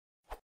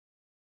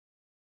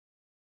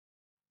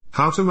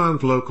How to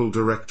mount local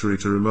directory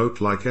to remote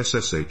like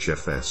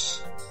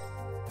sshfs.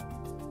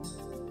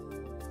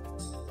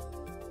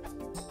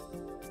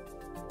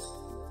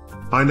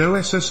 I know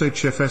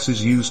sshfs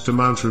is used to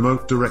mount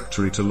remote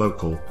directory to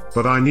local,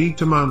 but I need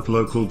to mount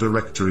local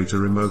directory to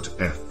remote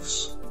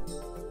fs.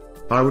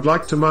 I would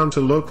like to mount a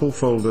local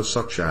folder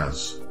such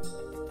as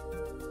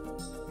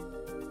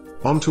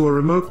onto a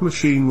remote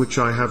machine which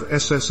I have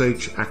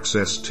SSH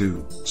access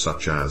to,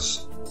 such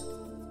as.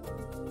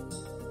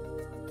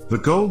 The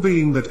goal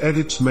being that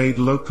edits made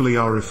locally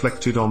are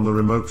reflected on the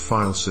remote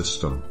file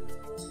system.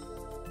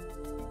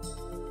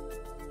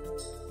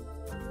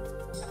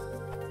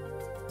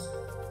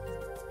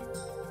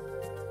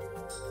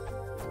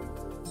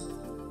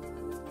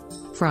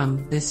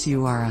 From this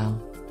URL.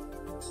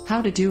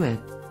 How to do it.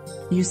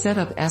 You set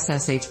up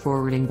SSH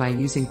forwarding by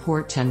using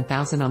port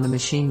 10,000 on the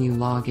machine you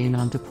log in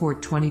onto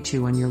port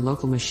 22 on your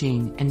local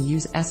machine and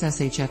use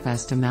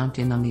sshfs to mount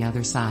in on the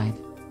other side.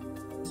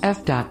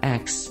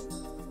 f.x.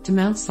 To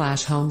mount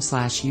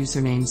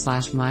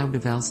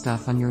 /home/username/mydevel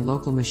stuff on your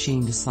local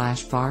machine to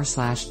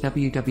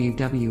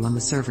 /var/www on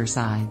the server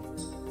side.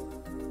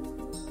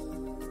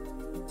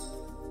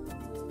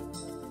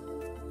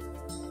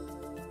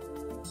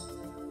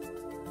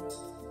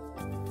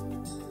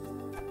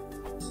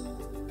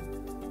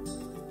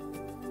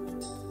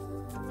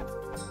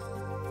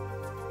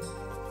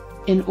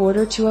 In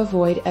order to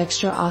avoid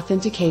extra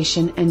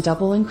authentication and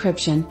double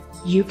encryption,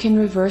 you can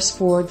reverse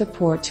forward the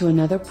port to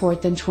another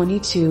port than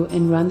 22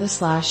 and run the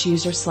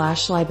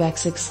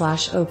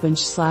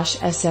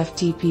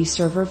 /user/libexec/open/sftp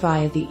server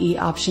via the E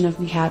option of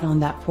hat on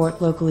that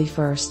port locally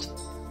first.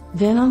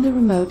 Then on the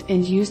remote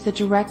end use the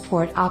direct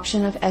port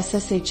option of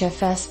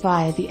sshfs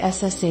via the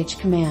ssh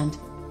command.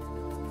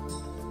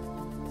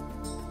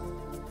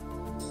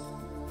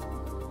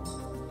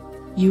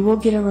 You will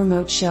get a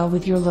remote shell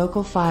with your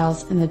local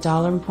files in the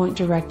 $point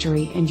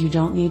directory and you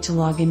don't need to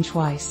log in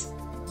twice.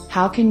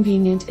 How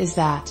convenient is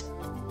that?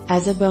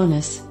 As a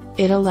bonus,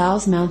 it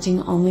allows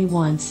mounting only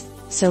once,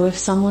 so if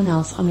someone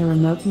else on the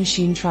remote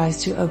machine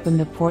tries to open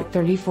the port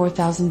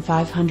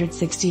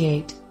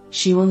 34568,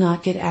 she will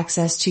not get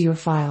access to your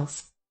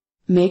files.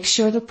 Make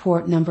sure the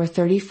port number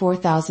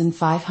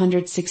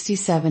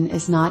 34567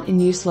 is not in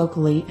use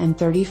locally and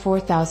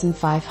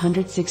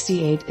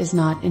 34568 is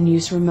not in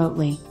use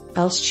remotely,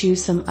 else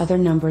choose some other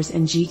numbers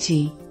in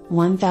GT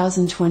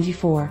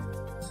 1024.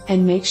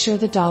 And make sure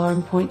the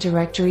 $point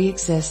directory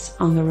exists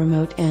on the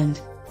remote end.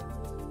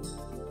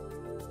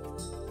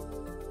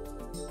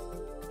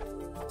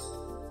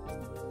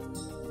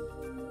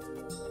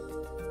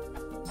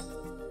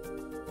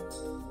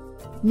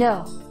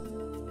 No.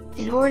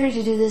 In order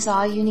to do this,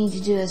 all you need to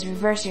do is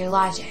reverse your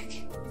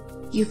logic.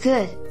 You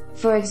could,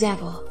 for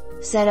example,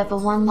 set up a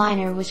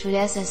one-liner which would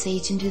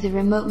SSH into the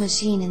remote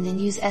machine and then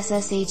use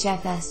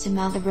sshfs to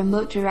mount the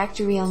remote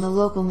directory on the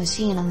local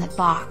machine on that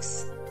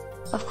box.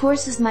 Of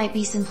course this might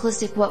be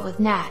simplistic, what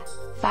with NAT,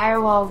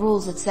 firewall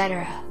rules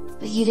etc.,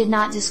 but you did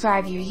not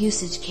describe your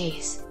usage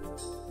case.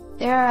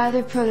 There are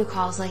other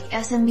protocols like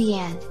SMB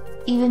and,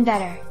 even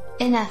better,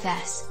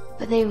 NFS,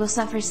 but they will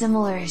suffer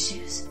similar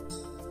issues.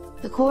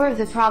 The core of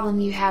the problem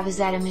you have is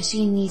that a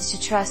machine needs to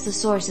trust the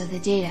source of the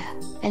data,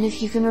 and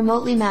if you can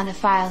remotely mount a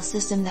file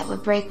system, that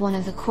would break one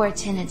of the core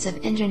tenets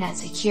of internet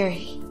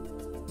security.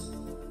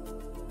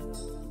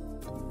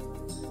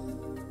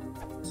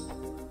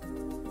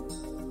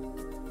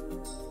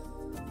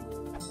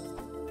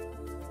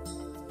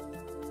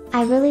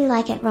 I really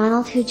like it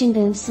Ronald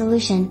Hugenboom's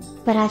solution,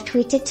 but I've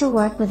tweaked it to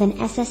work with an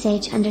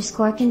 /config,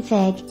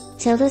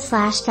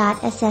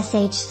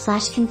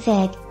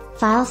 ~/.sh/config,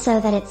 file so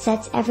that it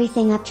sets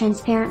everything up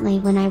transparently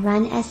when I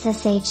run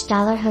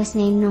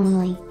 $hostname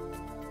normally.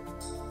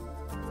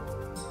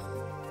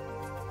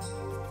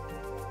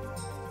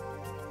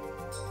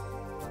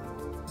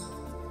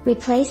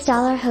 Replace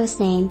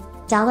 $hostname,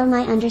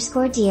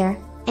 $my_dir,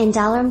 and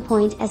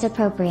 $point as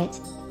appropriate.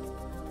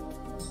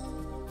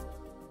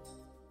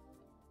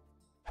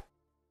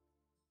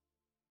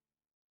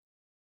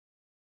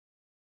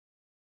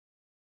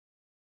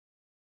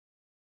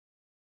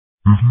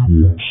 If you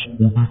want,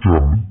 or be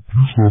done,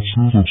 please not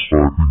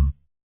satisfy me.